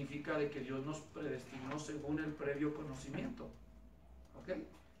 que significa de que Dios nos predestinó según el previo conocimiento. ¿Ok?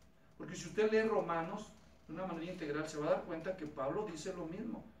 Porque si usted lee Romanos de una manera integral, se va a dar cuenta que Pablo dice lo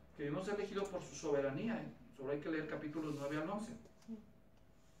mismo, que Dios nos ha elegido por su soberanía. Solo hay que leer capítulos 9 al 11.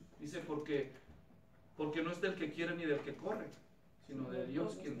 Dice, porque no es del que quiere ni del que corre, sino de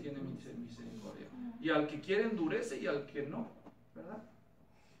Dios quien tiene misericordia. Y al que quiere endurece y al que no, ¿verdad?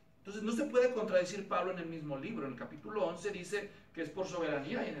 Entonces no se puede contradecir Pablo en el mismo libro. En el capítulo 11 dice que es por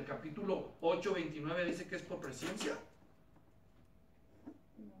soberanía y en el capítulo 8, 29 dice que es por presencia.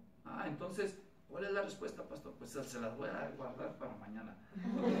 Entonces, ¿cuál es la respuesta, pastor? Pues se las voy a guardar para mañana.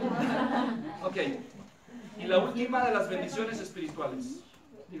 Ok. Y la última de las bendiciones espirituales.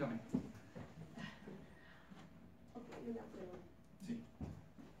 Dígame. Sí.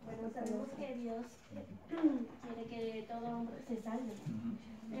 Bueno, sabemos que Dios quiere que todo hombre se salve,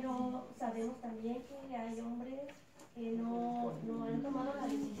 pero sabemos también que hay hombres que no han tomado la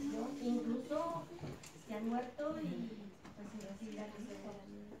decisión, incluso que han muerto y pues sin recibir a Cristo.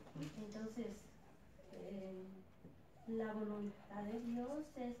 Entonces, la voluntad de Dios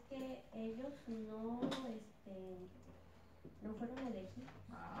es que ellos no fueron elegidos.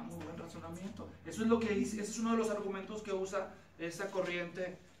 Muy buen razonamiento. Eso es lo que dice, ese es uno de los argumentos que usa esa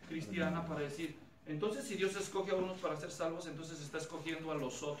corriente cristiana para decir, entonces si Dios escoge a unos para ser salvos, entonces está escogiendo a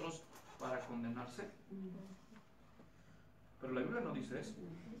los otros para condenarse. Pero la Biblia no dice eso.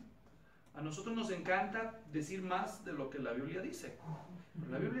 A nosotros nos encanta decir más de lo que la Biblia dice.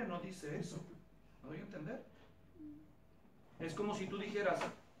 Pero la Biblia no dice eso. ¿Me doy a entender? Es como si tú dijeras,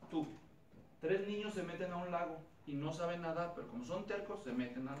 3 niños se meten a un lago y no saben nadar, pero como son tercos, se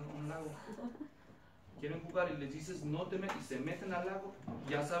meten a un lago. Quieren jugar y les dices, no te metes, y se meten al lago,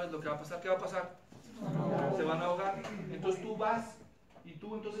 ya sabes lo que va a pasar. ¿Qué va a pasar? Se van a ahogar. Entonces tú vas y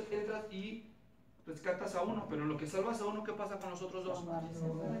tú entonces entras y rescatas a uno, pero en lo que salvas a uno, ¿qué pasa con los otros 2?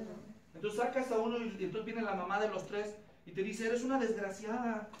 Entonces sacas a uno y entonces viene la mamá de los 3 y te dice, eres una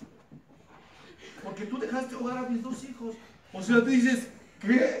desgraciada, porque tú dejaste ahogar a mis 2 hijos. O sea, te dices,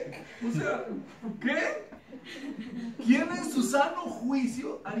 ¿qué? O sea, ¿qué? ¿Quién en su sano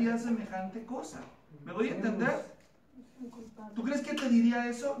juicio haría semejante cosa? ¿Me doy a entender? ¿Tú crees que te diría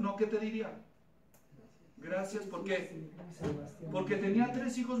eso? No, ¿qué te diría? Gracias, ¿por qué? Porque tenía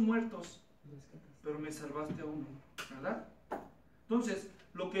 3 hijos muertos, pero me salvaste a uno, ¿verdad? Entonces,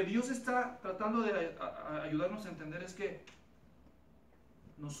 lo que Dios está tratando de ayudarnos a entender es que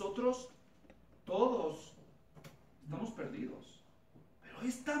nosotros, todos, estamos perdidos. Pero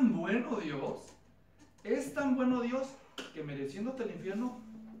es tan bueno Dios, es tan bueno Dios, que mereciéndote el infierno,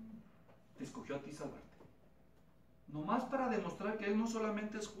 te escogió a ti salvarte. Nomás para demostrar que Él no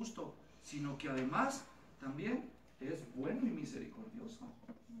solamente es justo, sino que además también es bueno y misericordioso.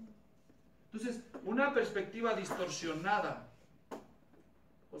 Entonces, una perspectiva distorsionada,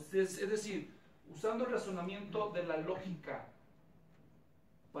 es decir, usando el razonamiento de la lógica,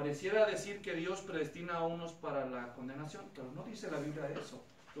 pareciera decir que Dios predestina a unos para la condenación, pero no dice la Biblia eso.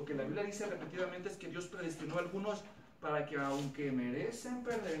 Lo que la Biblia dice repetidamente es que Dios predestinó a algunos para que, aunque merecen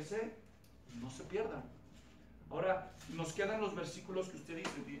perderse, no se pierdan. Ahora, nos quedan los versículos que usted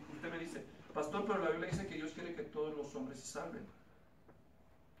dice. Usted me dice, pastor, pero la Biblia dice que Dios quiere que todos los hombres se salven.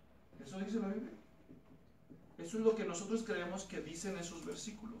 ¿Eso dice la Biblia? Eso es lo que nosotros creemos que dicen esos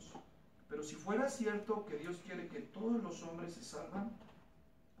versículos. Pero si fuera cierto que Dios quiere que todos los hombres se salvan,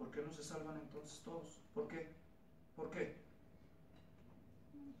 ¿por qué no se salvan entonces todos? ¿Por qué? ¿Por qué?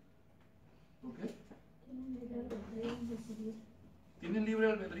 ¿Por qué? ¿Tienen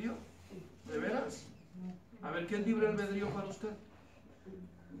libre albedrío? ¿De veras? A ver, ¿qué es libre albedrío para usted?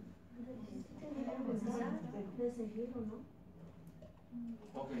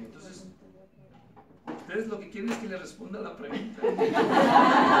 Ok, entonces, ustedes lo que quieren es que le responda la pregunta.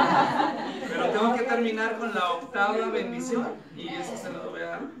 Pero tengo que terminar con la octava bendición y eso se lo voy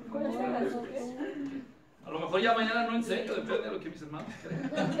a... A lo mejor ya mañana no enseño, depende de lo que mis hermanos crean.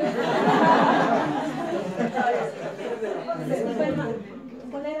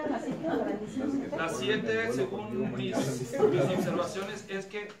 ¿Cuál era la 7 de la bendición? La 7, según mis observaciones, es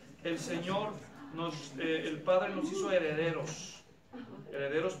que el Señor, el Padre nos hizo herederos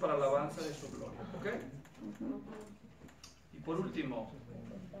para la alabanza de su gloria. ¿Ok? Y por último,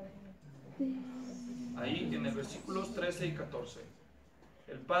 ahí en el versículos 13 y 14,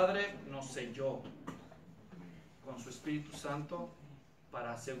 el Padre nos selló con su Espíritu Santo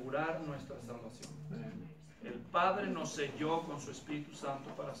para asegurar nuestra salvación. El Padre nos selló con su Espíritu Santo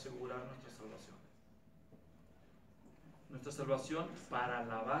para asegurar nuestra salvación. Nuestra salvación para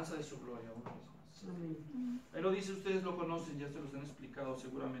la alabanza de su gloria. Ahí lo dice, ustedes lo conocen, ya se los han explicado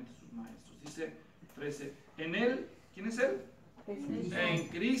seguramente sus maestros. Dice 13, en Él, ¿quién es Él? En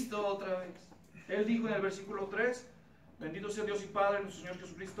Cristo otra vez. Él dijo en el versículo 3, bendito sea Dios y Padre, nuestro Señor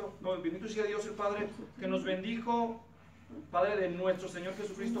Jesucristo. No, bendito sea Dios el Padre que nos bendijo, Padre de nuestro Señor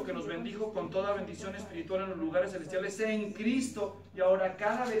Jesucristo, que nos bendijo con toda bendición espiritual en los lugares celestiales en Cristo. Y ahora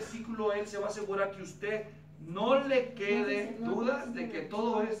cada versículo Él se va a asegurar que usted no le quede dudas de que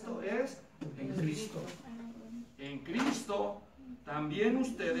todo esto es en Cristo. En Cristo también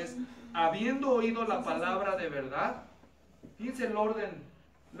ustedes, habiendo oído la palabra de verdad, fíjense el orden,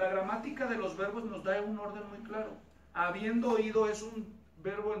 la gramática de los verbos nos da un orden muy claro. Habiendo oído es un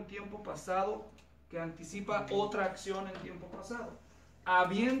verbo en tiempo pasado que anticipa otra acción en tiempo pasado.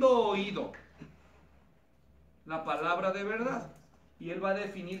 Habiendo oído la palabra de verdad. Y él va a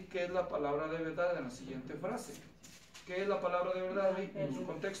definir qué es la palabra de verdad en la siguiente frase. ¿Qué es la palabra de verdad en su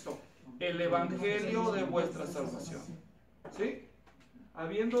contexto? El evangelio de vuestra salvación. ¿Sí?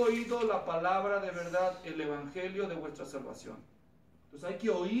 Habiendo oído la palabra de verdad, el evangelio de vuestra salvación. Entonces hay que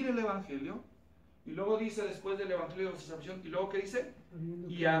oír el evangelio. Y luego dice después del evangelio de vuestra salvación. Y luego ¿qué dice?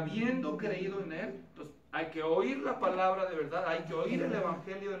 Y habiendo creído en él. Entonces hay que oír la palabra de verdad. Hay que oír el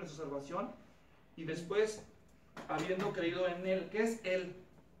evangelio de nuestra salvación. Y después, habiendo creído en él. ¿Qué es él?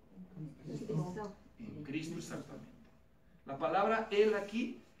 En Cristo exactamente. La palabra él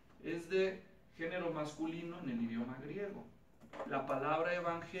aquí es de género masculino en el idioma griego. La palabra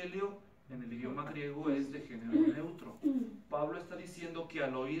evangelio en el idioma griego es de género neutro. Pablo está diciendo que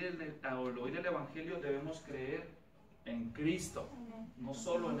al oír el evangelio debemos creer en Cristo, no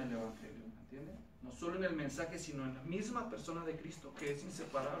solo en el evangelio, ¿me entiende? No solo en el mensaje, sino en la misma persona de Cristo, que es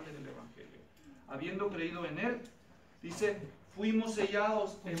inseparable del evangelio. Habiendo creído en él, dice, fuimos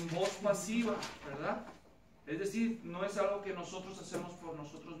sellados en voz pasiva, ¿verdad? Es decir, no es algo que nosotros hacemos por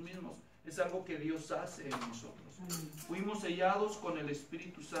nosotros mismos, es algo que Dios hace en nosotros. Fuimos sellados con el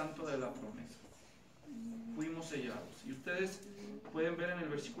Espíritu Santo de la promesa. Fuimos sellados. Y ustedes pueden ver en el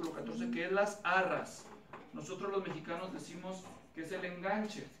versículo 14 que es las arras. Nosotros los mexicanos decimos que es el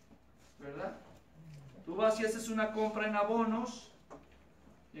enganche, ¿verdad? Tú vas y haces una compra en abonos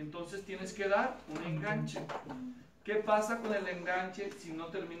y entonces tienes que dar un enganche. ¿Qué pasa con el enganche si no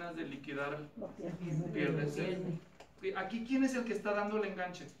terminas de liquidar? Pierdes el... Aquí, ¿quién es el que está dando el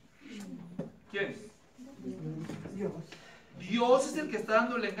enganche? ¿Quién? Dios es el que está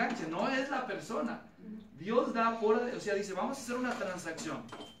dando el enganche, no es la persona. Dios da por... O sea, dice, vamos a hacer una transacción.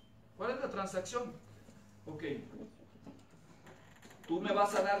 ¿Cuál es la transacción? Ok. Tú me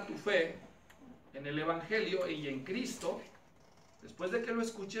vas a dar tu fe en el Evangelio y en Cristo, después de que lo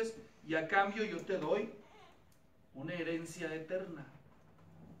escuches, y a cambio yo te doy una herencia eterna,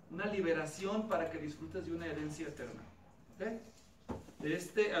 una liberación para que disfrutes de una herencia eterna. ¿Okay?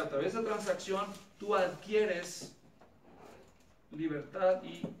 A través de transacción tú adquieres libertad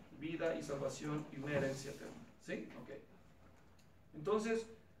y vida y salvación y una herencia eterna. ¿Sí? Ok. Entonces,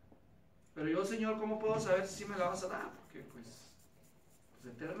 pero yo, Señor, ¿cómo puedo saber si me la vas a dar? Porque pues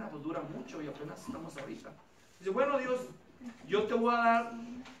eterna pues dura mucho y apenas estamos ahorita. Dice, bueno, Dios, yo te voy a dar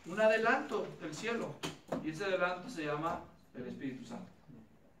un adelanto del cielo, y ese adelanto se llama el Espíritu Santo.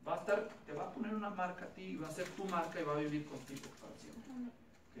 Te va a poner una marca a ti, va a ser tu marca y va a vivir contigo para siempre.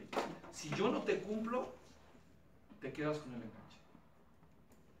 Okay. Si yo no te cumplo, te quedas con el enganche.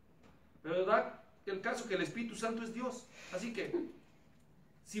 Pero da el caso que el Espíritu Santo es Dios. Así que,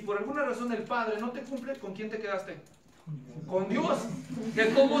 si por alguna razón el Padre no te cumple, ¿con quién te quedaste? Con Dios, que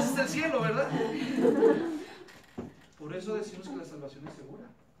todo es el cielo, ¿verdad? Por eso decimos que la salvación es segura.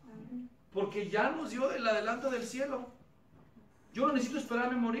 Porque ya nos dio el adelanto del cielo. Yo no necesito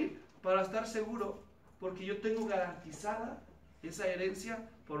esperarme a morir para estar seguro, porque yo tengo garantizada esa herencia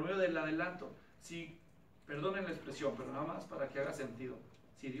por medio del adelanto. Si, perdonen la expresión, pero nada más para que haga sentido,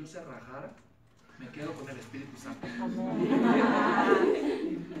 si Dios se rajara, me quedo con el Espíritu Santo.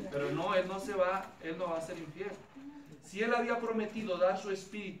 Pero no, Él no va a ser infiel. Si Él había prometido dar su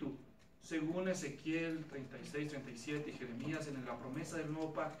Espíritu, según Ezequiel 36, 37 y Jeremías en la promesa del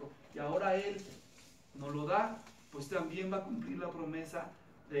nuevo pacto, y ahora Él nos lo da, pues también va a cumplir la promesa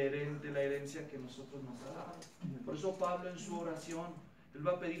de la herencia que nosotros nos ha dado. Por eso Pablo en su oración, él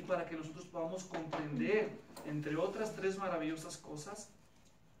va a pedir para que nosotros podamos comprender, entre otras 3 maravillosas cosas,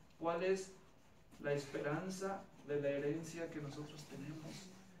 cuál es la esperanza de la herencia que nosotros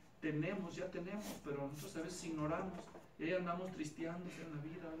tenemos, pero nosotros a veces ignoramos y ahí andamos tristeándose en la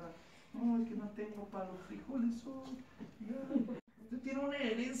vida, ¿verdad? No, es que no tengo para los frijoles hoy. Usted tiene una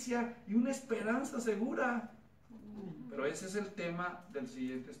herencia y una esperanza segura. Pero ese es el tema del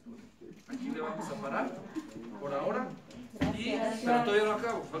siguiente estudio. Aquí le vamos a parar por ahora. Pero todavía no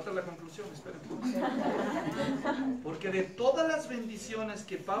acabo, falta la conclusión, esperen. Porque de todas las bendiciones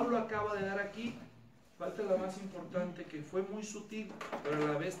que Pablo acaba de dar aquí, falta la más importante, que fue muy sutil, pero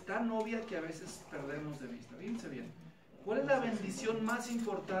a la vez tan obvia que a veces perdemos de vista. Fíjense bien. ¿Cuál es la bendición más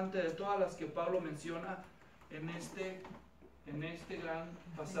importante de todas las que Pablo menciona en este gran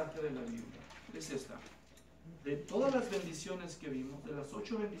pasaje de la Biblia? Es esta. De todas las bendiciones que vimos, de las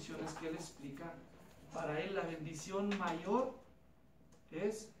 8 bendiciones que él explica, para él la bendición mayor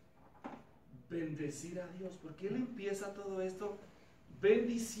es bendecir a Dios, porque él empieza todo esto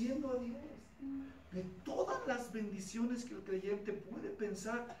bendiciendo a Dios. De todas las bendiciones que el creyente puede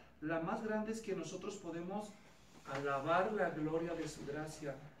pensar, la más grande es que nosotros podemos alabar la gloria de su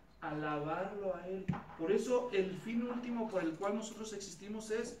gracia, alabarlo a Él. Por eso el fin último por el cual nosotros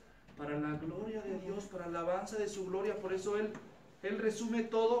existimos es para la gloria de Dios, para la alabanza de su gloria. Por eso Él resume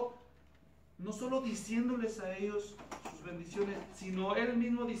todo, no solo diciéndoles a ellos sus bendiciones, sino Él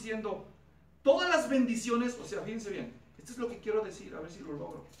mismo diciendo todas las bendiciones. O sea, fíjense bien, esto es lo que quiero decir, a ver si lo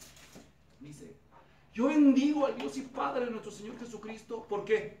logro. Dice, yo bendigo al Dios y Padre de nuestro Señor Jesucristo. ¿Por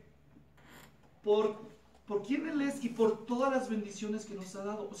qué? Por quién Él es y por todas las bendiciones que nos ha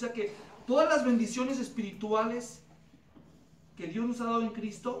dado. O sea que todas las bendiciones espirituales que Dios nos ha dado en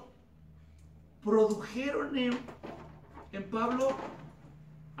Cristo produjeron en Pablo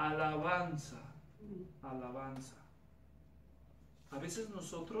alabanza. A veces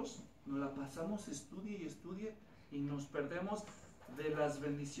nosotros nos la pasamos estudie y nos perdemos de las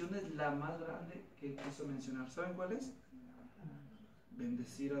bendiciones la más grande que quiso mencionar. ¿Saben cuál es?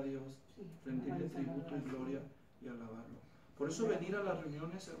 Bendecir a Dios, rendirle tributo y gloria y alabarlo. Por eso venir a las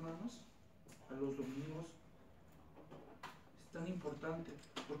reuniones, hermanos, a los domingos, es tan importante,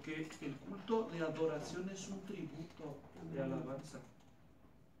 porque el culto de adoración es un tributo de alabanza.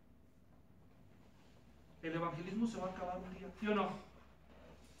 El evangelismo se va a acabar un día, ¿sí o no?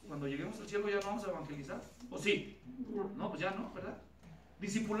 Cuando lleguemos al cielo ya no vamos a evangelizar, ¿o sí? No, pues ya no, ¿verdad?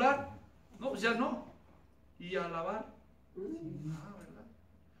 Discipular, no, pues ya no. Y alabar, no, ¿verdad?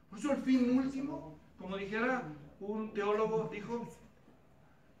 Por eso el fin último, como dijera un teólogo, dijo,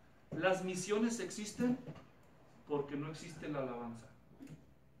 las misiones existen porque no existe la alabanza.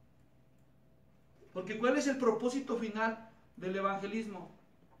 Porque ¿cuál es el propósito final del evangelismo?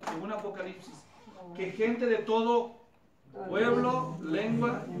 Según Apocalipsis, que gente de todo pueblo,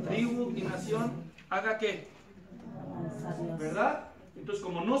 lengua, tribu y nación haga ¿qué? ¿Verdad? Entonces,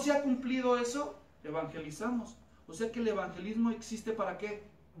 como no se ha cumplido eso, evangelizamos. O sea que el evangelismo existe ¿para qué?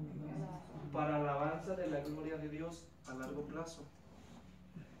 Para alabanza de la gloria de Dios a largo plazo.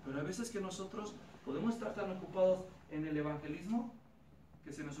 Pero hay veces que nosotros podemos estar tan ocupados en el evangelismo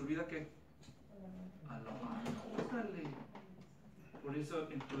que se nos olvida que alabar. Ójale. Por eso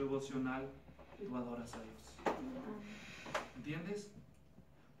en tu devocional tú adoras a Dios. ¿Entiendes?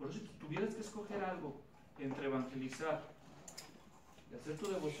 Por eso si tuvieras que escoger algo entre evangelizar y hacer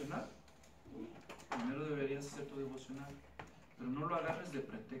tu devocional, primero deberías hacer tu devocional, pero no lo agarres de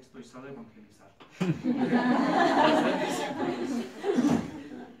pretexto y sal a evangelizar.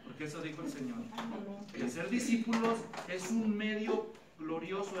 Porque eso dijo el Señor. El ser discípulos es un medio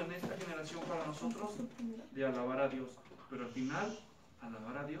glorioso en esta generación para nosotros de alabar a Dios. Pero al final,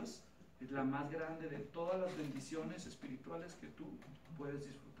 alabar a Dios es la más grande de todas las bendiciones espirituales que tú puedes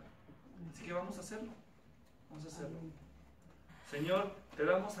disfrutar. Así que vamos a hacerlo. Vamos a hacerlo. Señor, te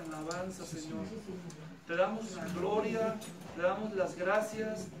damos alabanza, Señor. Te damos la gloria, te damos las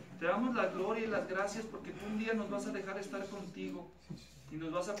gracias, te damos la gloria y las gracias porque tú un día nos vas a dejar estar contigo y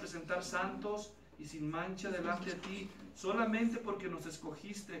nos vas a presentar santos y sin mancha delante de ti, solamente porque nos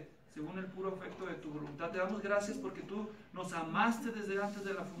escogiste según el puro afecto de tu voluntad. Te damos gracias porque tú nos amaste desde antes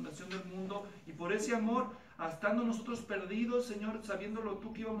de la fundación del mundo y por ese amor, estando nosotros perdidos, Señor, sabiéndolo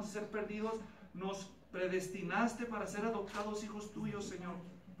tú que íbamos a ser perdidos, nos predestinaste para ser adoptados hijos tuyos, Señor.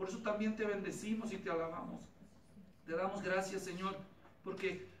 Por eso también te bendecimos y te alabamos. Te damos gracias, Señor,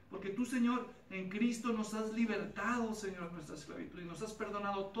 porque tú, Señor, en Cristo nos has libertado, Señor, de nuestra esclavitud y nos has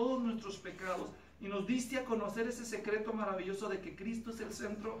perdonado todos nuestros pecados y nos diste a conocer ese secreto maravilloso de que Cristo es el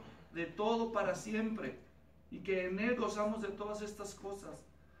centro de todo para siempre y que en Él gozamos de todas estas cosas.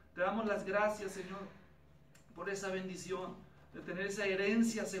 Te damos las gracias, Señor, por esa bendición de tener esa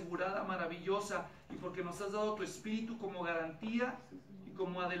herencia asegurada, maravillosa, y porque nos has dado tu Espíritu como garantía y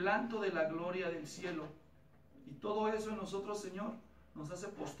como adelanto de la gloria del cielo. Y todo eso en nosotros, Señor, nos hace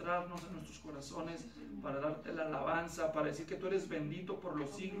postrarnos en nuestros corazones para darte la alabanza, para decir que tú eres bendito por los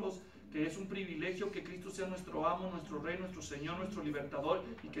siglos, que es un privilegio que Cristo sea nuestro amo, nuestro Rey, nuestro Señor, nuestro Libertador,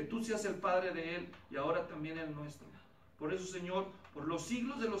 y que tú seas el Padre de Él y ahora también el nuestro. Por eso, Señor, por los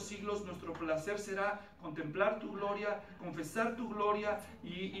siglos de los siglos, nuestro placer será contemplar tu gloria, confesar tu gloria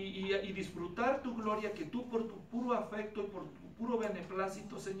y disfrutar tu gloria, que tú por tu puro afecto y por tu puro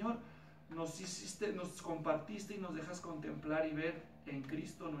beneplácito, Señor, nos compartiste y nos dejas contemplar y ver en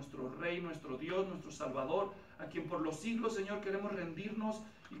Cristo nuestro Rey, nuestro Dios, nuestro Salvador, a quien por los siglos, Señor, queremos rendirnos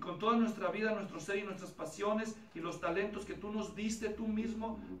y con toda nuestra vida, nuestro ser y nuestras pasiones y los talentos que tú nos diste tú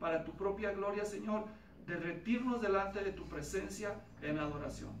mismo para tu propia gloria, Señor, derretirnos delante de tu presencia en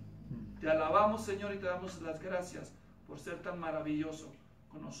adoración. Te alabamos, Señor, y te damos las gracias por ser tan maravilloso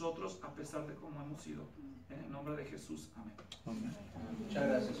con nosotros a pesar de cómo hemos sido. En el nombre de Jesús. Amén. Muchas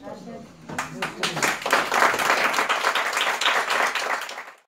gracias, pastor.